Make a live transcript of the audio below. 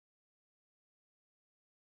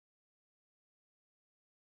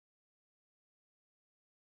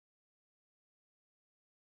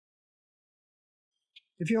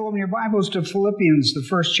If you'll open your Bibles to Philippians, the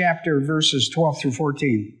first chapter, verses 12 through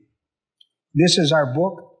 14. This is our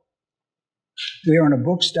book. We are in a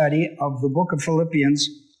book study of the book of Philippians.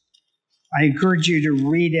 I encourage you to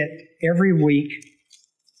read it every week.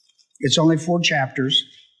 It's only 4 chapters.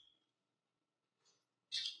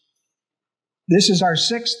 This is our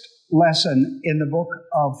 6th lesson in the book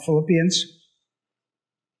of Philippians.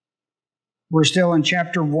 We're still in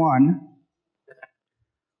chapter 1.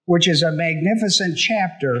 Which is a magnificent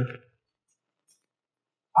chapter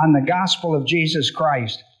on the gospel of Jesus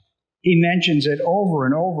Christ. He mentions it over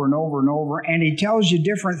and over and over and over, and he tells you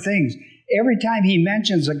different things. Every time he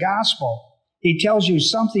mentions the gospel, he tells you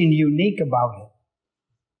something unique about it.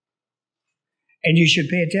 And you should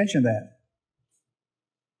pay attention to that.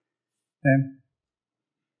 And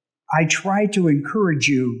I try to encourage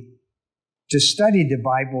you to study the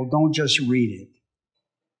Bible. Don't just read it.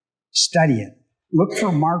 Study it. Look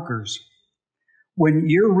for markers. When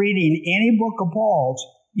you're reading any book of Paul's,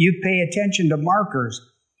 you pay attention to markers.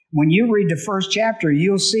 When you read the first chapter,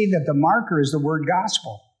 you'll see that the marker is the word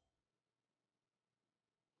gospel.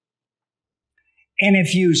 And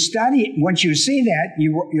if you study, once you see that,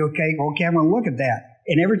 okay, I'm going to look at that.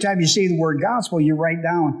 And every time you see the word gospel, you write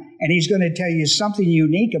down, and he's going to tell you something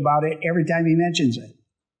unique about it every time he mentions it.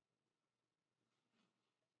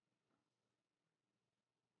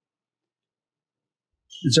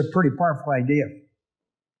 It's a pretty powerful idea.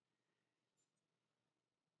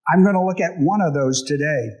 I'm going to look at one of those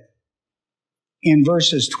today in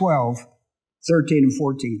verses 12, 13, and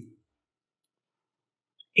 14.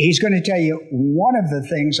 He's going to tell you one of the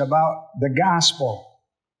things about the gospel.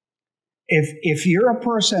 If you're a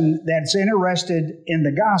person that's interested in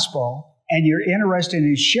the gospel and you're interested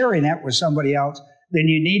in sharing that with somebody else, then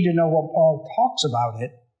you need to know what Paul talks about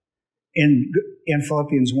it in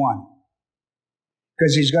Philippians 1.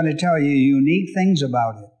 Because he's going to tell you unique things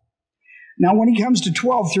about it. Now, when he comes to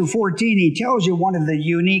 12 through 14, he tells you one of the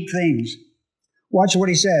unique things. Watch what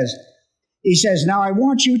he says. He says, "Now I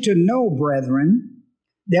want you to know, brethren,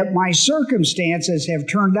 that my circumstances have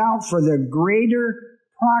turned out for the greater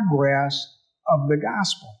progress of the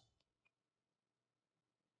gospel."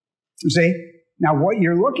 You see? Now, what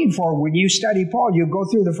you're looking for when you study Paul, you go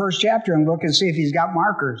through the first chapter and look and see if he's got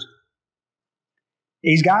markers.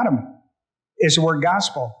 He's got them. It's the word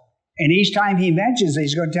gospel. And each time he mentions it,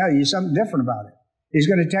 he's going to tell you something different about it. He's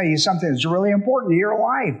going to tell you something that's really important to your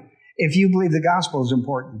life if you believe the gospel is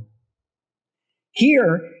important.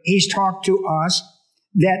 Here, he's talked to us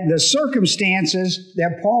that the circumstances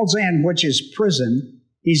that Paul's in, which is prison,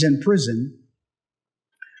 he's in prison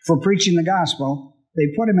for preaching the gospel. They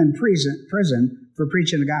put him in prison for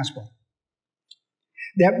preaching the gospel.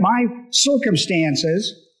 That my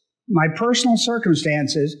circumstances, my personal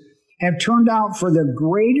circumstances, have turned out for the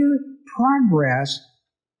greater progress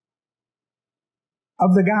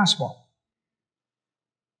of the gospel.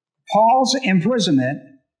 Paul's imprisonment,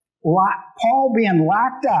 Paul being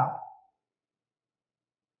locked up,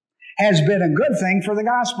 has been a good thing for the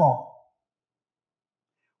gospel.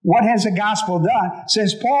 What has the gospel done?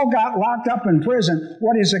 Since Paul got locked up in prison,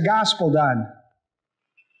 what has the gospel done?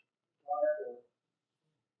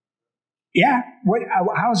 Yeah,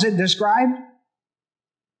 how is it described?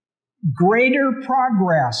 Greater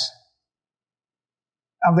progress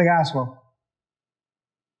of the gospel.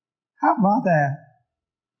 How about that?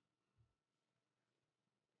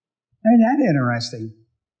 Isn't that interesting?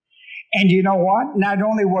 And you know what? Not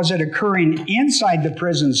only was it occurring inside the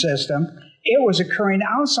prison system, it was occurring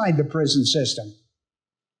outside the prison system.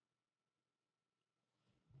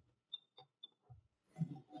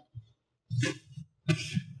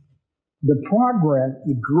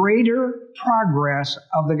 The greater progress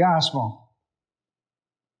of the gospel.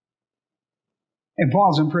 And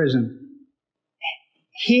Paul's in prison.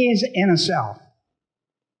 He is in a cell.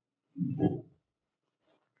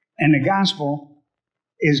 And the gospel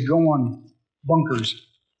is going bunkers.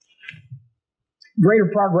 Greater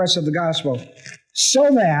progress of the gospel.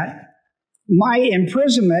 So that my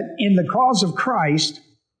imprisonment in the cause of Christ,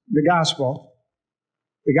 the gospel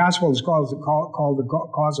is called the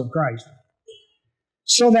cause of Christ.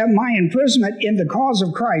 So that my imprisonment in the cause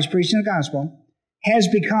of Christ, preaching the gospel, has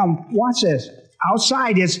become, watch this,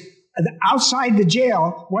 outside the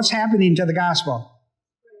jail, what's happening to the gospel?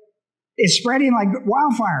 It's spreading like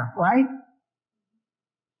wildfire, right?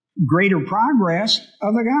 Greater progress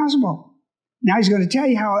of the gospel. Now he's going to tell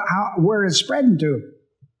you where it's spreading to.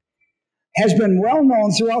 Has been well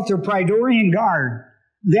known throughout the Praetorian Guard.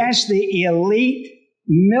 That's the elite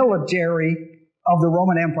military of the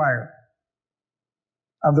Roman Empire,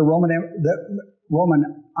 of the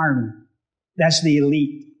Roman army. That's the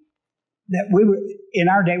elite. in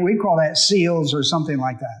our day, we call that seals or something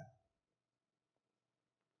like that.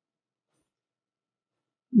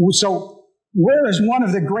 So where is one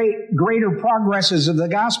of the greater progresses of the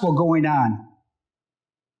gospel going on?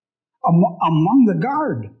 Among the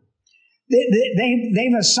guard.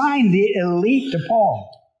 They've assigned the elite to Paul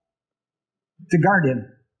to guard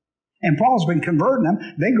him. And Paul's been converting them.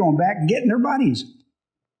 They're going back and getting their buddies.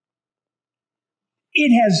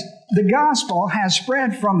 The gospel has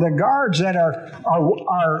spread from the guards that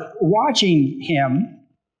are watching him.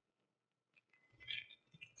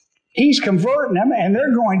 He's converting them, and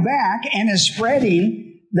they're going back and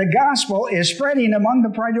the gospel is spreading among the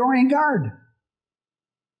Praetorian Guard.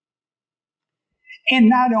 And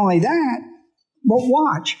not only that, but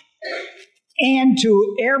watch, and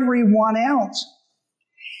to everyone else.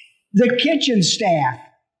 The kitchen staff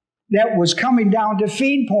that was coming down to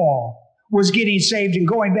feed Paul was getting saved and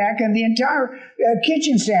going back, and the entire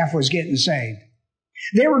kitchen staff was getting saved.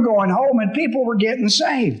 They were going home, and people were getting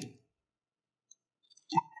saved.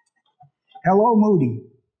 Hello, Moody.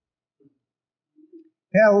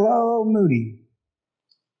 Hello, Moody.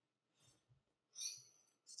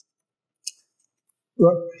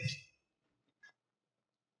 Look,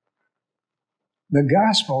 the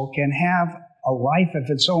gospel can have a life of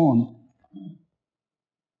its own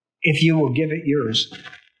if you will give it yours.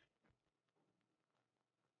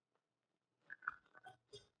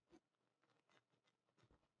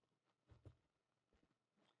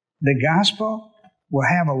 The gospel will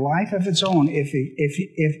have a life of its own if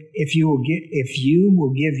you will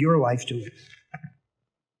give your life to it.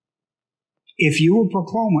 If you will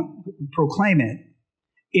proclaim it,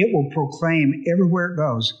 it will proclaim everywhere it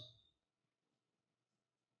goes.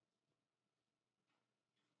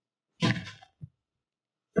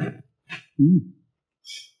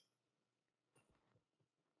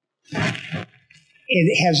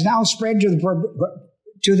 It has now spread to the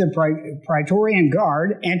Praetorian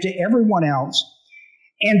Guard and to everyone else,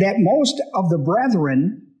 and that most of the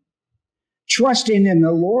brethren, trusting in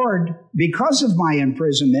the Lord because of my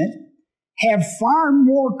imprisonment, have far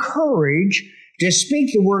more courage to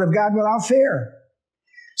speak the word of God without fear.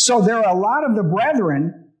 So there are a lot of the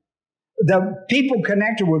brethren, the people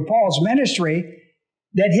connected with Paul's ministry,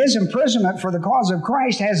 that his imprisonment for the cause of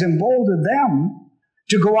Christ has emboldened them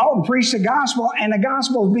to go out and preach the gospel, and the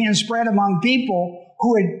gospel is being spread among people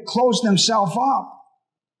who had closed themselves up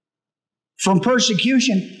from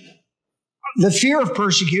persecution. The fear of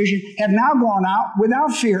persecution have now gone out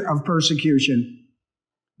without fear of persecution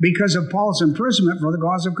because of Paul's imprisonment for the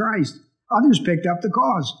cause of Christ. Others picked up the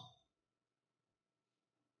cause.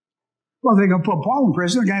 Well, they're going to put Paul in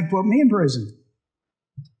prison, they're going to put me in prison.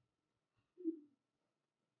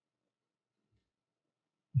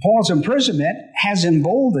 Paul's imprisonment has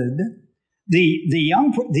emboldened the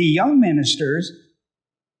young ministers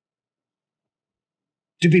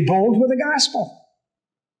to be bold with the gospel.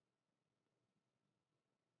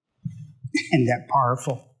 Isn't that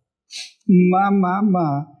powerful?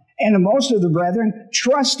 And most of the brethren,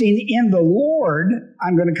 trusting in the Lord,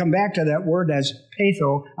 I'm going to come back to that word as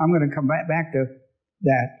patho, I'm going to come back to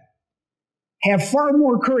that, have far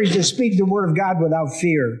more courage to speak the word of God without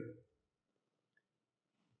fear.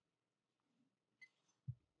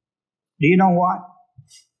 Do you know what?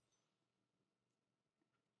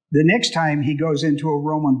 The next time he goes into a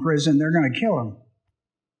Roman prison, they're going to kill him.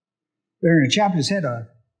 They're going to chop his head off.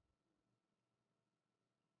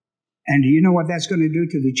 And do you know what that's going to do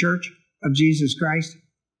to the church of Jesus Christ?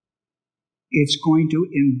 It's going to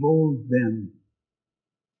embolden them.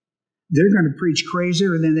 They're going to preach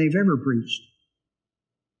crazier than they've ever preached.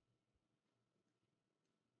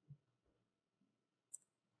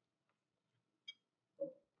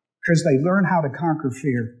 Because they learn how to conquer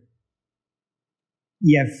fear.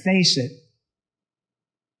 You face it.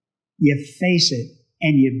 You face it,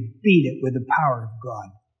 and you beat it with the power of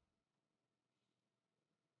God.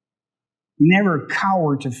 You never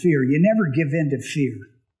cower to fear. You never give in to fear.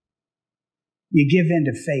 You give in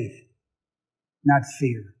to faith, not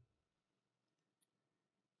fear.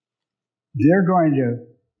 They're going to,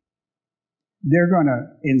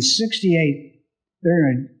 in 68,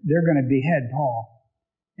 they're going to behead Paul.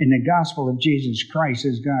 And the gospel of Jesus Christ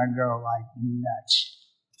is going to go like nuts.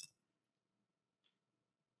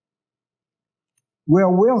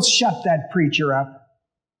 Well, we'll shut that preacher up.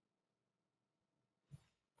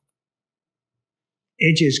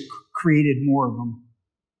 It just created more of them.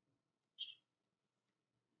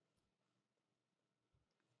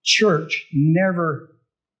 Church, we're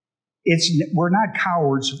not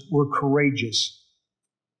cowards, we're courageous.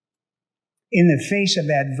 In the face of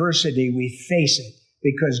adversity, we face it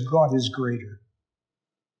because God is greater.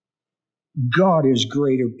 God is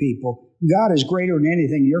greater, people. God is greater than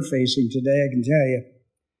anything you're facing today, I can tell you.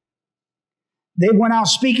 They went out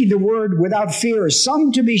speaking the word without fear.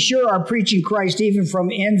 Some, to be sure, are preaching Christ even from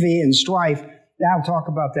envy and strife. I'll talk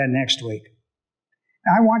about that next week.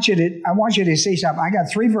 Now, I want you to see something. I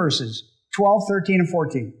got 3 verses, 12, 13, and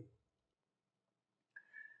 14.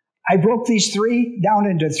 I broke these 3 down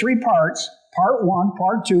into 3 parts, part 1,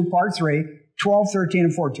 part 2, part 3, 12, 13,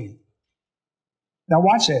 and 14. Now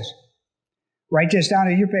watch this. Write this down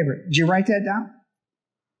in your paper. Did you write that down?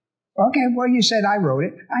 Okay, well, you said I wrote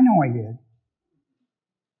it. I know I did.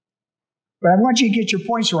 But I want you to get your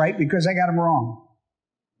points right because I got them wrong.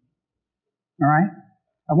 All right?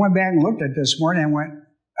 I went back and looked at this morning and went,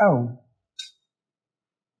 oh.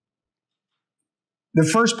 The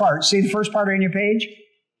first part, see the first part on your page?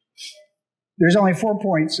 There's only 4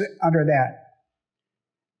 points under that.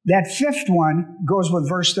 That 5th one goes with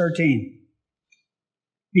verse 13.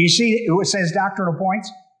 Do you see it says doctrinal points?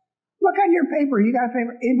 Look on your paper. You got a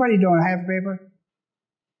paper? Anybody don't have a paper?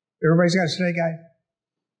 Everybody's got a study guide?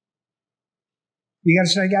 You got a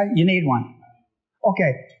study guide? You need one.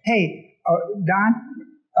 Okay. Hey, Don?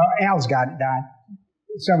 Al's got it, Don.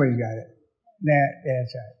 Somebody's got it.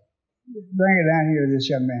 That's right. Bring it down here to this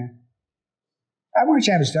young man. I want you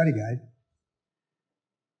to have a study guide.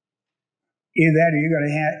 Either that or you're going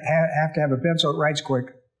to have to have a pencil that writes quick.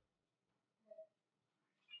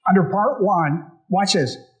 Under part 1, watch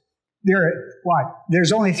this.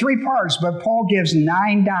 There's only 3 parts, but Paul gives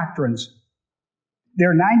 9 doctrines. There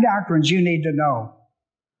are 9 doctrines you need to know.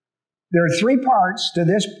 There are 3 parts to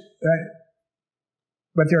this,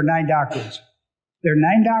 but there are 9 doctrines. There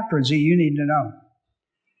are 9 doctrines that you need to know.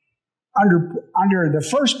 Under the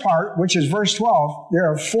first part, which is verse 12,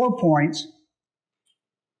 there are 4 points.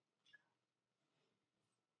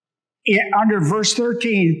 Under verse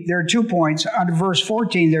 13, there are 2 points. Under verse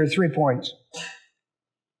 14, there are 3 points.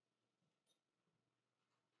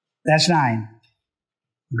 That's 9.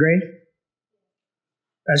 Agreed?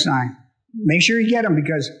 That's 9. Make sure you get them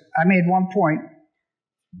because I made 1 point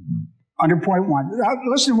under point 1.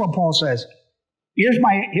 Listen to what Paul says. Here's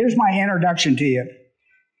my introduction to you.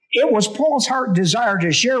 It was Paul's heart desire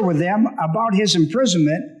to share with them about his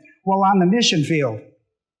imprisonment while on the mission field.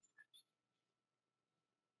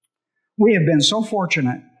 We have been so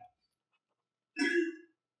fortunate,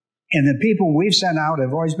 and the people we've sent out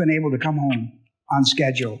have always been able to come home on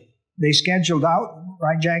schedule. They scheduled out,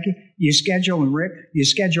 right, Jackie? You schedule, and Rick, you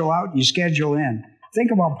schedule out, you schedule in.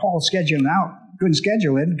 Think about Paul scheduling out. Couldn't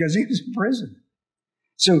schedule in because he was in prison.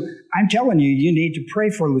 So I'm telling you, you need to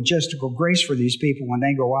pray for logistical grace for these people when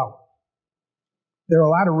they go out. There are a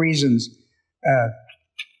lot of reasons,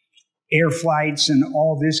 air flights and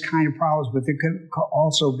all this kind of problems, but there could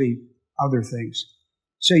also be other things.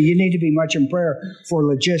 So you need to be much in prayer for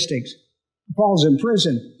logistics. Paul's in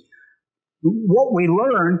prison. What we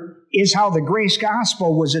learn is how the grace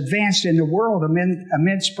gospel was advanced in the world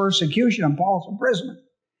amidst persecution and Paul's imprisonment.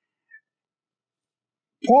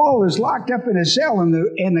 Paul is locked up in a cell and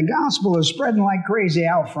the gospel is spreading like crazy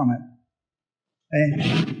out from it.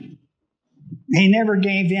 And he never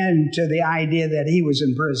gave in to the idea that he was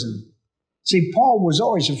in prison. See, Paul was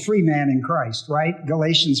always a free man in Christ, right?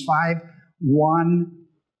 Galatians 5, 1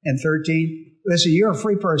 and 13. Listen, you're a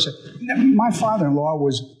free person. My father-in-law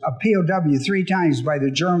was a POW 3 times by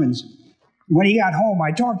the Germans. When he got home,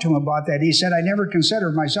 I talked to him about that. He said, I never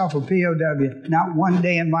considered myself a POW. Not one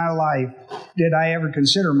day in my life did I ever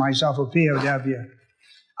consider myself a POW.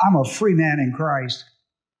 I'm a free man in Christ.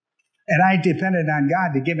 And I depended on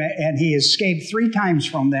God to give me, and he escaped 3 times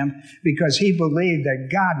from them because he believed that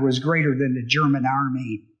God was greater than the German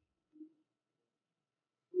army.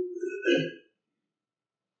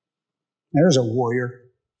 There's a warrior.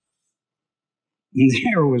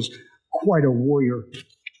 There was quite a warrior.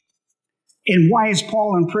 And why is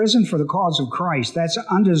Paul in prison? For the cause of Christ. That's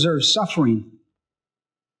undeserved suffering.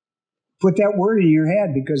 Put that word in your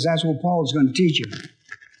head because that's what Paul is going to teach you.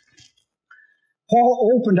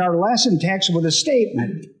 Paul opened our lesson text with a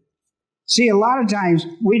statement. See, a lot of times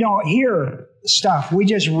we don't hear stuff. We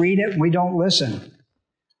just read it and we don't listen.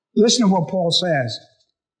 Listen to what Paul says.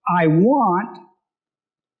 I want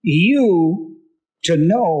you to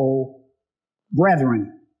know,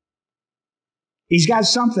 brethren. He's got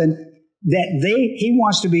something that he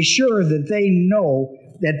wants to be sure that they know,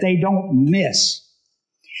 that they don't miss.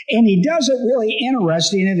 And he does it really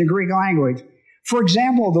interesting in the Greek language. For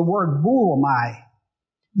example, the word boulomai,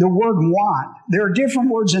 the word want. There are different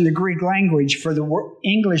words in the Greek language for the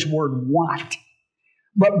English word want.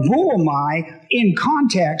 But boulomai, in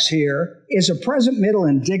context here, is a present middle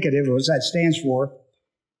indicative, as that stands for.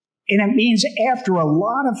 And it means after a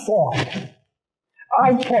lot of thought.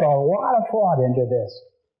 I put a lot of thought into this.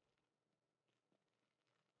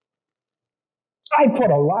 I put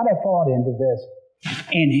a lot of thought into this.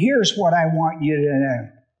 And here's what I want you to know.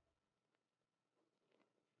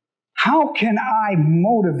 How can I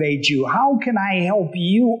motivate you? How can I help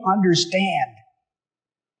you understand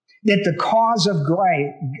that the cause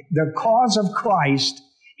of Christ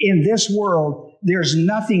in this world, there's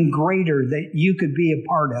nothing greater that you could be a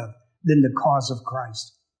part of than the cause of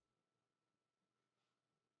Christ?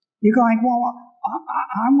 You go like, well,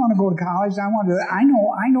 I want to go to college.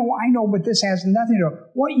 I know, but this has nothing to do.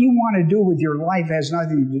 What you want to do with your life has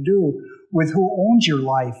nothing to do with who owns your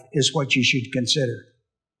life is what you should consider.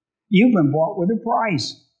 You've been bought with a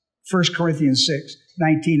price. 1 Corinthians 6,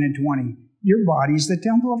 19 and 20. Your body is the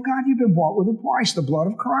temple of God. You've been bought with a price, the blood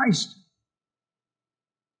of Christ.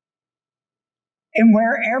 And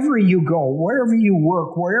wherever you go, wherever you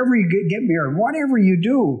work, wherever you get married, whatever you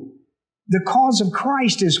do, the cause of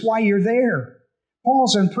Christ is why you're there.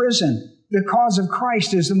 Paul's in prison. The cause of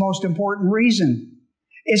Christ is the most important reason.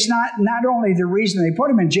 It's not only the reason they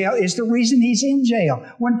put him in jail, it's the reason he's in jail.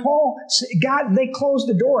 When they closed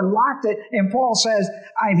the door and locked it, and Paul says,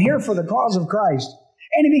 I'm here for the cause of Christ.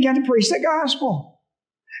 And he began to preach the gospel.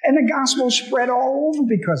 And the gospel spread all over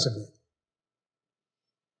because of it.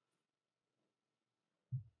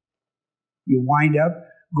 You wind up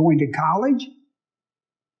going to college,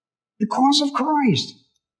 the cause of Christ.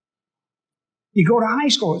 You go to high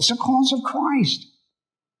school, it's the cause of Christ.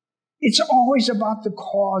 It's always about the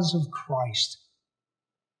cause of Christ.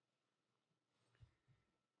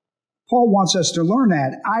 Paul wants us to learn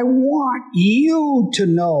that. I want you to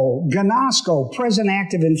know, gnosko, present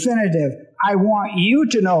active infinitive. I want you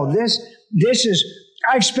to know this is,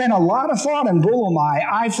 I've spent a lot of thought in Bulamai.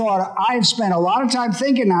 I've spent a lot of time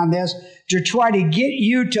thinking on this to try to get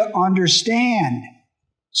you to understand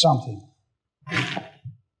something.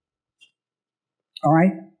 All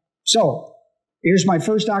right? So, here's my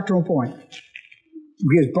first doctrinal point.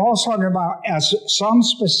 Because Paul's talking about some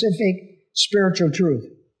specific spiritual truth.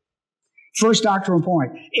 First doctrinal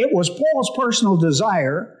point. It was Paul's personal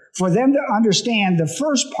desire for them to understand the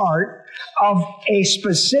first part of a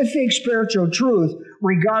specific spiritual truth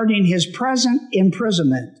regarding his present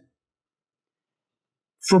imprisonment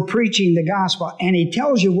for preaching the gospel. And he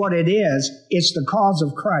tells you what it is. It's the cause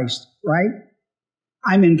of Christ, right?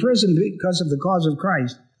 I'm in prison because of the cause of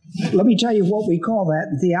Christ. Let me tell you what we call that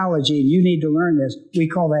in theology, and you need to learn this. We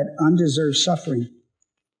call that undeserved suffering.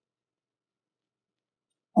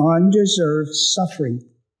 Undeserved suffering.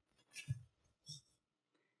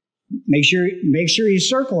 Make sure you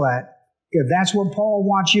circle that, because that's what Paul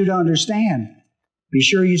wants you to understand. Be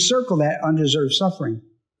sure you circle that undeserved suffering.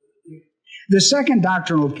 The second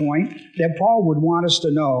doctrinal point that Paul would want us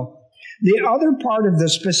to know, the other part of the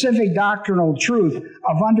specific doctrinal truth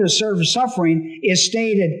of undeserved suffering is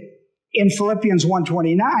stated in Philippians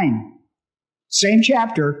 1:29. Same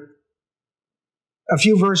chapter, a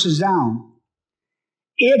few verses down.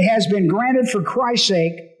 It has been granted for Christ's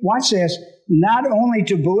sake, watch this, not only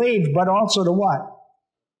to believe, but also to what?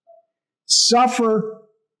 Suffer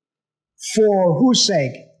for whose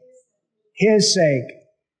sake? His sake.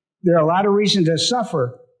 There are a lot of reasons to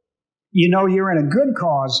suffer. You know you're in a good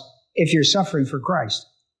cause if you're suffering for Christ.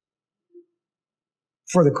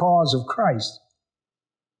 For the cause of Christ.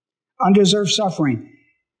 Undeserved suffering.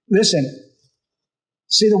 Listen,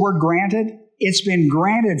 see the word granted? It's been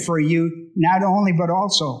granted for you not only, but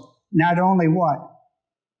also. Not only what?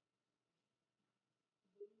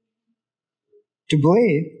 To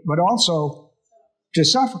believe, but also to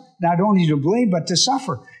suffer. Not only to believe, but to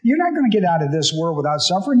suffer. You're not going to get out of this world without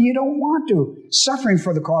suffering. You don't want to. Suffering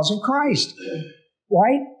for the cause of Christ.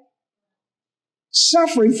 Right?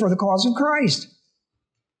 Suffering for the cause of Christ.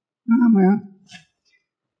 Oh, man.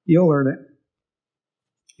 You'll learn it.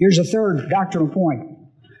 Here's a third doctrinal point.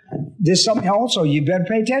 This is something also you better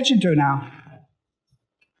pay attention to now.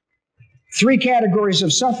 3 categories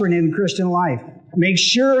of suffering in the Christian life. Make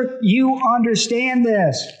sure you understand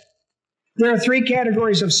this. There are 3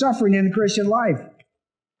 categories of suffering in the Christian life.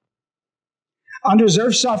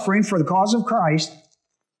 Undeserved suffering for the cause of Christ,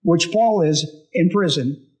 which Paul is in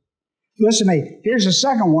prison. Listen to me. Here's the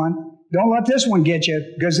second one. Don't let this one get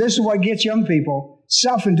you, because this is what gets young people.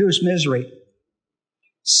 Self-induced misery.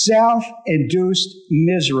 Self-induced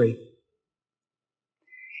misery.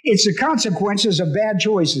 It's the consequences of bad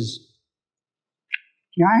choices.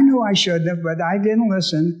 Now, I knew I should have, but I didn't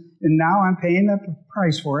listen, and now I'm paying the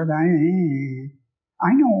price for it.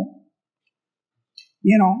 I know.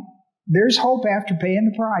 You know, there's hope after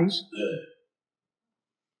paying the price.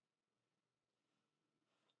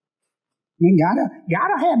 mean, God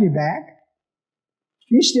will have you back.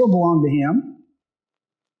 You still belong to Him.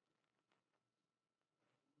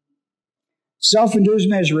 Self-induced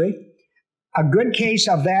misery. A good case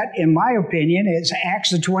of that, in my opinion, is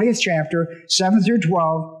Acts, the 20th chapter, 7 through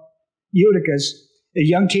 12. Eutychus, a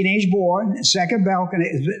young teenage boy, second balcony,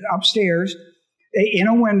 upstairs, in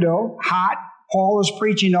a window, hot. Paul is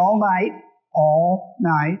preaching all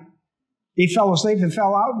night. He fell asleep and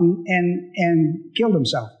fell out and killed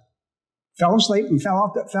himself. Fell asleep and fell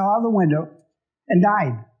out of the window and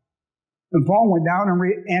died. And Paul went down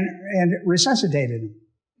and resuscitated him.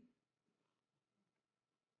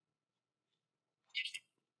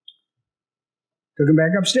 Took him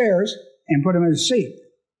back upstairs and put him in his seat.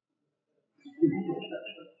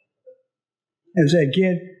 And said,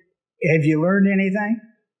 "Kid, have you learned anything?"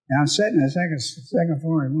 And I'm sitting in the second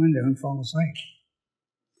floor window and fall asleep.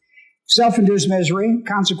 Self-induced misery,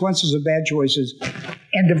 consequences of bad choices,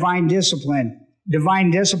 and divine discipline.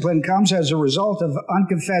 Divine discipline comes as a result of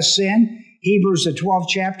unconfessed sin. Hebrews, the 12th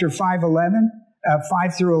chapter, 5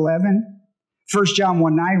 through 11. 1 John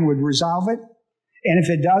 1:9 would resolve it. And if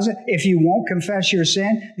it doesn't, if you won't confess your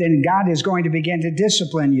sin, then God is going to begin to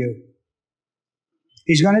discipline you.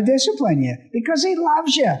 He's going to discipline you because He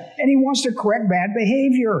loves you and He wants to correct bad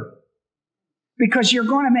behavior. Because you're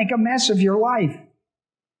going to make a mess of your life.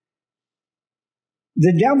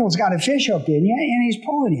 The devil's got a fish hook in you and he's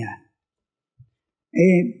pulling you.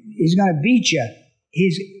 He's going to beat you.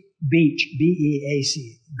 He's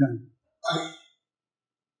B-E-A-C.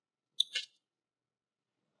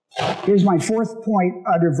 Here's my fourth point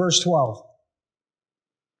under verse 12.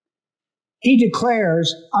 He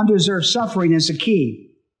declares undeserved suffering is the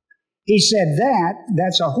key. He said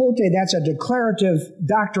that's a declarative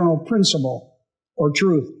doctrinal principle or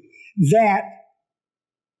truth, that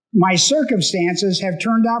my circumstances have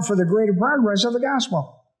turned out for the greater progress of the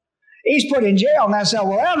gospel. He's put in jail, and I said,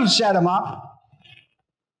 well, that doesn't set him up.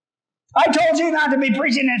 I told you not to be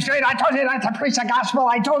preaching in the street. I told you not to preach the gospel.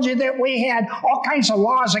 I told you that we had all kinds of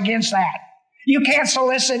laws against that. You can't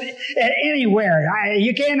solicit anywhere.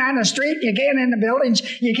 You can't on the street. You can't in the buildings.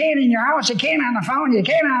 You can't in your house. You can't on the phone. You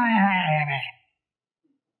can't on...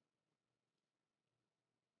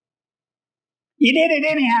 You did it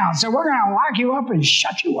anyhow, so we're going to lock you up and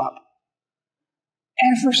shut you up.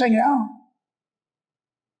 And first thing you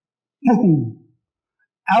know,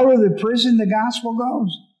 out of the prison the gospel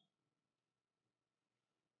goes.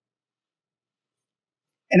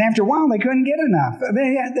 And after a while, they couldn't get enough.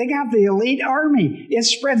 They got the elite army. It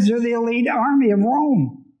spread through the elite army of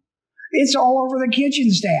Rome. It's all over the kitchen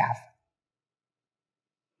staff.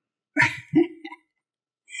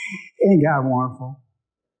 Ain't God wonderful?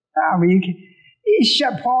 I mean, you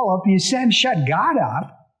shut Paul up. You said shut God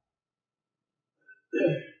up.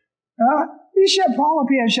 You shut Paul up.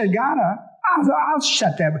 You shut God up. I'll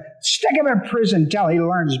shut them. Stick him in prison until he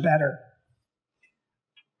learns better.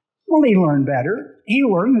 Well, he learned better. He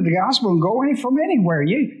learned that the gospel can go from anywhere.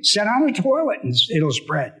 You sit on a toilet and it'll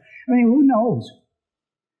spread. I mean, who knows?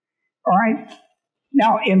 All right.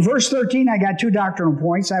 Now, in verse 13, I got two doctrinal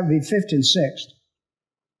points. That would be fifth and sixth.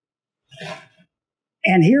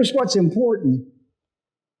 And here's what's important.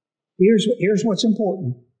 Here's what's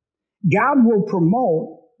important. God will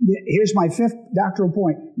promote, here's my fifth doctrinal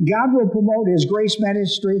point. God will promote His grace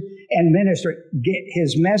ministry and ministry,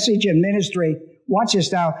 His message and ministry, watch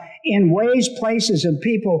this now, in ways, places, and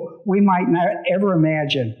people we might not ever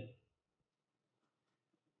imagine.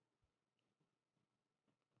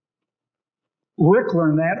 Rick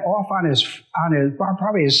learned that off on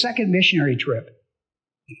probably his second missionary trip.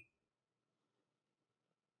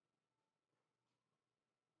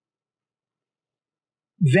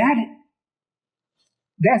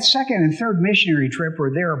 That second and third missionary trip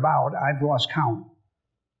or thereabout, I've lost count,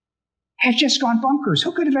 has just gone bonkers.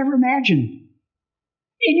 Who could have ever imagined?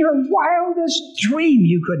 In your wildest dream,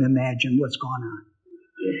 you couldn't imagine what's gone on.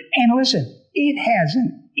 And listen, it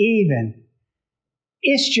hasn't even.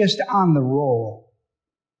 It's just on the roll.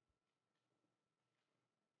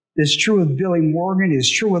 It's true with Billy Morgan.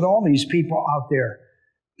 It's true with all these people out there.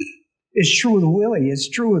 It's true with Willie. It's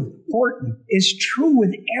true with Horton. It's true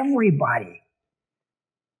with everybody.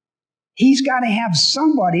 He's got to have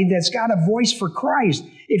somebody that's got a voice for Christ.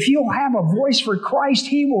 If you'll have a voice for Christ,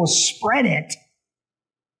 He will spread it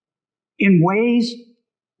in ways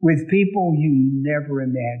with people you never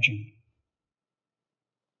imagined.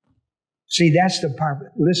 See, that's the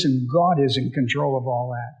part. Listen, God is in control of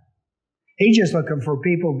all that. He's just looking for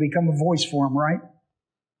people to become a voice for Him, right?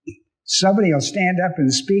 Somebody will stand up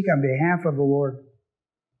and speak on behalf of the Lord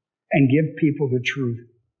and give people the truth.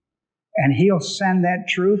 And He'll send that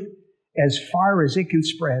truth as far as it can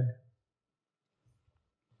spread.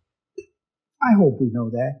 I hope we know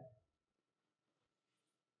that.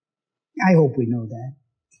 I hope we know that.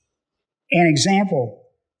 An example,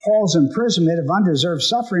 Paul's imprisonment of undeserved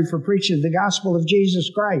suffering for preaching the gospel of Jesus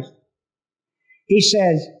Christ. He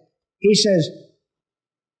says,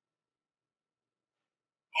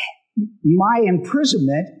 my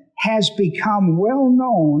imprisonment has become well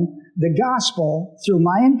known, the gospel through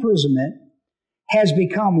my imprisonment has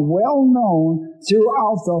become well known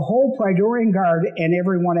throughout the whole Praetorian Guard and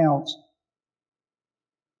everyone else.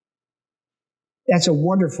 That's a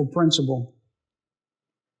wonderful principle.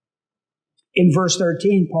 In verse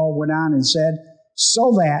 13, Paul went on and said,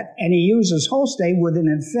 so that, and he uses hoste with an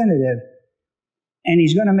infinitive, and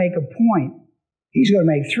he's going to make a point. He's going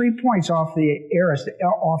to make 3 points off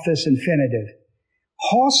this infinitive.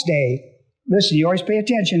 Hoste, listen, you always pay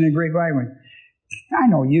attention in Greek language. I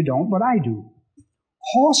know you don't, but I do.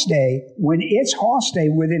 Hoste, when it's hoste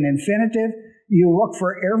with an infinitive, you look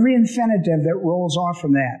for every infinitive that rolls off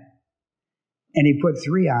from that. And he put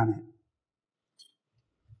 3 on it.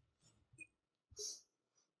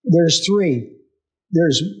 There's 3.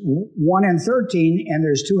 There's 1 and 13, and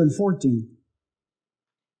there's 2 and 14.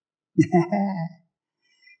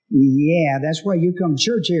 Yeah, that's why you come to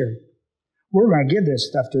church here. We're going to give this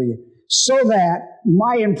stuff to you. So that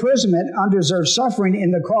my imprisonment, undeserved suffering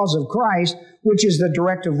in the cause of Christ, which is the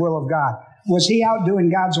directive will of God. Was he out doing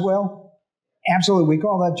God's will? Absolutely. We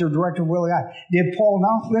call that your directive will of God. Did Paul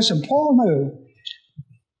know? Listen, Paul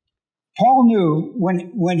knew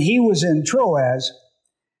when he was in Troas,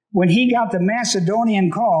 when he got the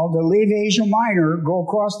Macedonian call to leave Asia Minor, go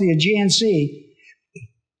across the Aegean Sea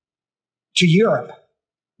to Europe.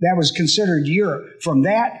 That was considered Europe. From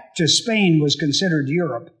that to Spain was considered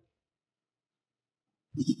Europe.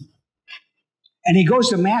 And he goes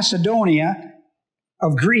to Macedonia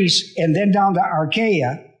of Greece and then down to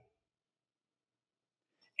Achaia.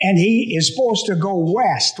 And he is supposed to go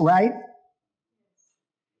west, right?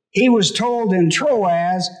 He was told in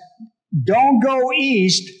Troas, don't go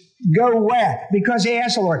east, go west. Because he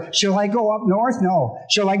asked the Lord, shall I go up north? No.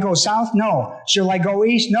 Shall I go south? No. Shall I go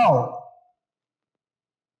east? No.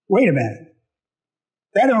 Wait a minute.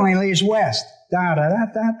 That only leaves west.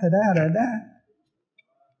 Da-da-da-da-da-da-da.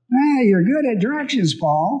 Ah, you're good at directions,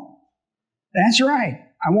 Paul. That's right.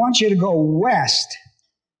 I want you to go west.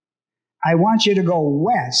 I want you to go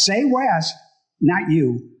west. Say west, not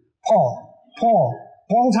you.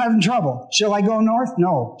 Paul's having trouble. Shall I go north?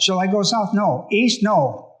 No. Shall I go south? No. East?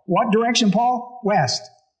 No. What direction, Paul? West.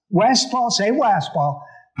 West, Paul? Say west, Paul.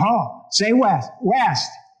 Paul, say west.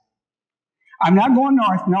 West. I'm not going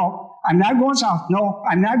north. No. I'm not going south. No.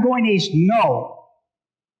 I'm not going east. No.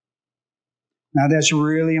 Now that's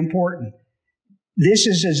really important. This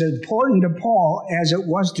is as important to Paul as it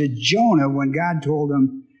was to Jonah when God told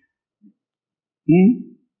him,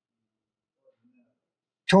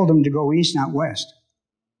 told him to go east, not west.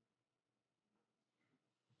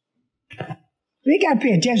 You got to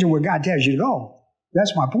pay attention where God tells you to go.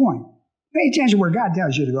 That's my point. Pay attention where God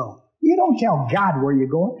tells you to go. You don't tell God where you're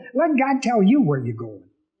going. Let God tell you where you're going.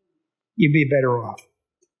 You'd be better off.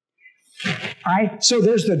 All right, so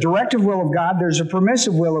there's the directive will of God, there's a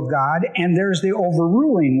permissive will of God, and there's the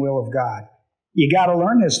overruling will of God. You got to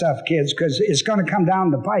learn this stuff, kids, because it's going to come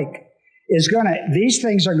down the pike. These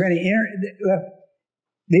things are going to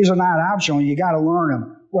these are not optional. You got to learn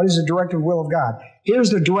them. What is the directive will of God?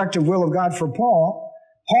 Here's the directive will of God for Paul.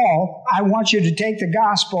 Paul, I want you to take the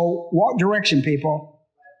gospel. What direction, people?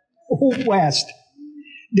 West.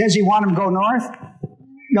 Does he want him to go north?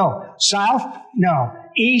 No. South? No.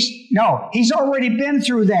 East? No. He's already been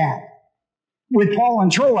through that with Paul and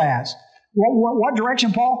Troas. What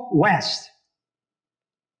direction, Paul? West.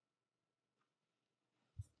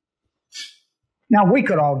 Now, we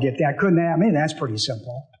could all get that, couldn't they? I mean, that's pretty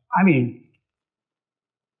simple. I mean,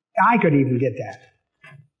 I could even get that.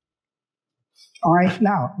 All right,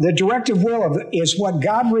 now, the directive will is what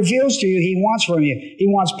God reveals to you He wants from you. He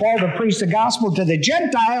wants Paul to preach the gospel to the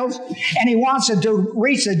Gentiles, and he wants it to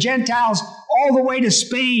reach the Gentiles all the way to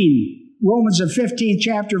Spain. Romans, the 15th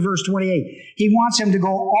chapter, verse 28. He wants him to go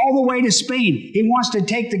all the way to Spain. He wants to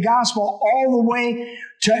take the gospel all the way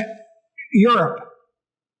to Europe.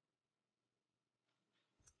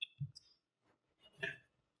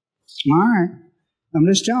 All right. I'm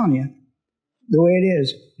just telling you the way it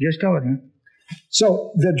is. Just telling you.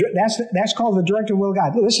 So that's called the directive will of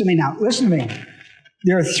God. Listen to me now. Listen to me.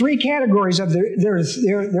 There are three categories of there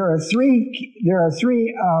are three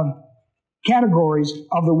categories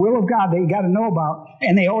of the will of God that you got to know about,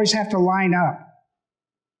 and they always have to line up.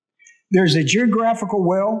 There's the geographical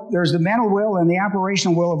will, there's the mental will, and the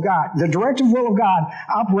operational will of God. The directive will of God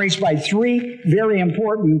operates by three very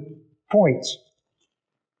important points.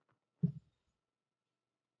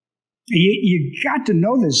 You got to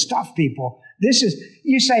know this stuff, people.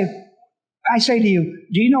 I say to you,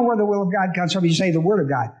 do you know where the will of God comes from? You say the Word of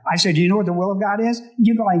God. I say, do you know what the will of God is?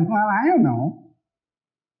 You go like, well, I don't know.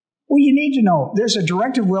 Well, you need to know. There's a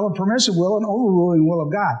directive will, a permissive will, an overruling will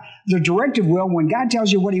of God. The directive will, when God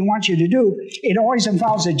tells you what He wants you to do, it always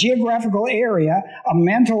involves a geographical area, a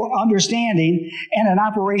mental understanding, and an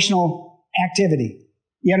operational activity.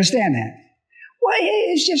 You understand that? Well,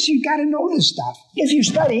 it's just you got to know this stuff. If you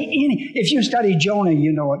study Jonah,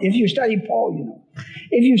 you know it. If you study Paul, you know it.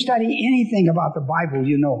 If you study anything about the Bible,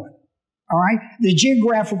 you know it. All right? The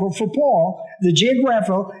geographical for Paul, the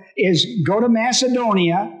geographical is go to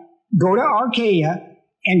Macedonia, go to Achaia,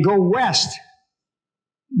 and go west.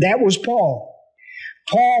 That was Paul.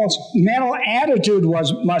 Paul's mental attitude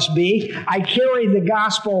must be, I carry the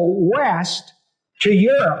gospel west to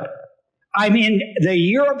Europe. I'm in the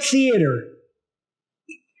Europe theater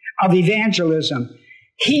of evangelism.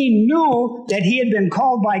 He knew that he had been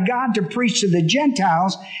called by God to preach to the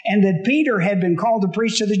Gentiles and that Peter had been called to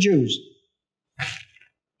preach to the Jews.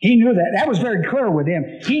 He knew that. That was very clear with him.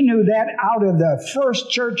 He knew that out of the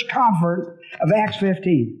first church conference of Acts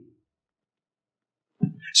 15.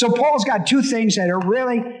 So Paul's got two things that are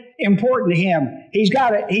really important to him. He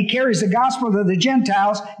carries the gospel to the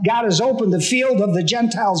Gentiles. God has opened the field of the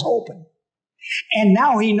Gentiles open. And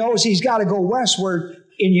now he knows he's got to go westward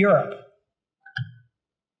in Europe.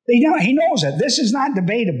 He knows it. This is not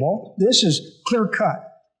debatable. This is clear cut.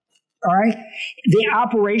 All right? The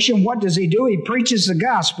operation, what does he do? He preaches the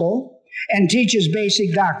gospel and teaches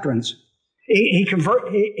basic doctrines. He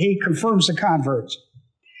confirms the converts.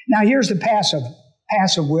 Now, here's the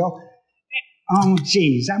passive will. Oh,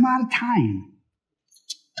 geez, I'm out of time.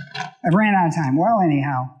 I've ran out of time. Well,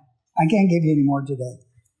 anyhow, I can't give you any more today.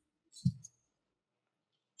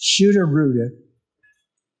 Shoulda, Ruda.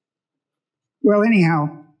 Well,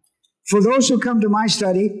 anyhow, for those who come to my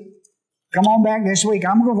study, come on back next week.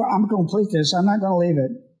 I'm going to complete this. I'm not going to leave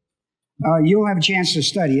it. You'll have a chance to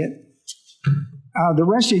study it. The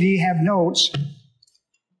rest of you have notes.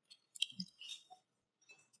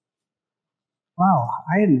 Wow,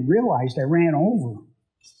 I hadn't realized I ran over.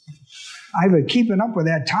 I've been keeping up with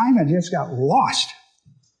that time and just got lost.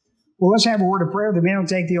 Well, let's have a word of prayer. The man will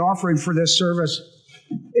take the offering for this service.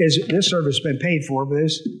 This service has been paid for, but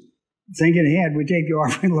this, thinking ahead, we take the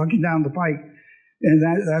offering looking down the pike.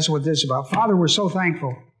 And that's what this is about. Father, we're so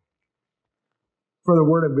thankful for the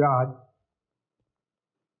Word of God.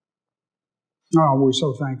 Oh, we're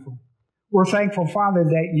so thankful. We're thankful, Father,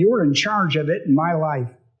 that you're in charge of it in my life.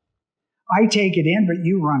 I take it in, but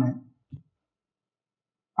you run it.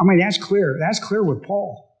 I mean, that's clear. That's clear with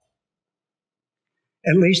Paul.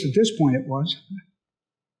 At least at this point it was.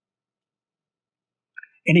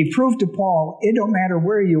 And he proved to Paul, it don't matter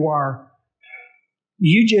where you are,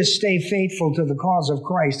 you just stay faithful to the cause of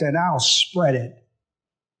Christ and I'll spread it.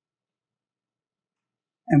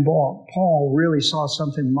 And Paul really saw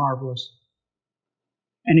something marvelous.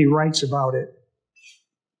 And he writes about it.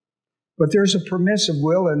 But there's a permissive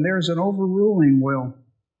will and there's an overruling will.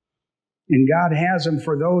 And God has them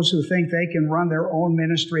for those who think they can run their own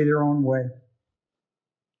ministry their own way.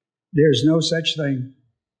 There's no such thing.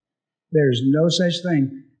 There's no such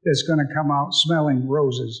thing that's going to come out smelling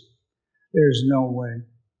roses. There's no way.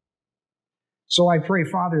 So I pray,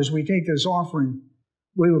 Father, as we take this offering,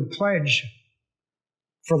 we would pledge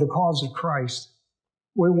for the cause of Christ.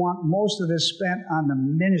 We want most of this spent on the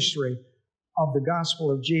ministry of the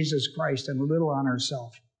gospel of Jesus Christ and a little on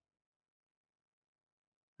ourselves.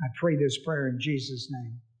 I pray this prayer in Jesus'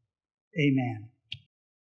 name. Amen.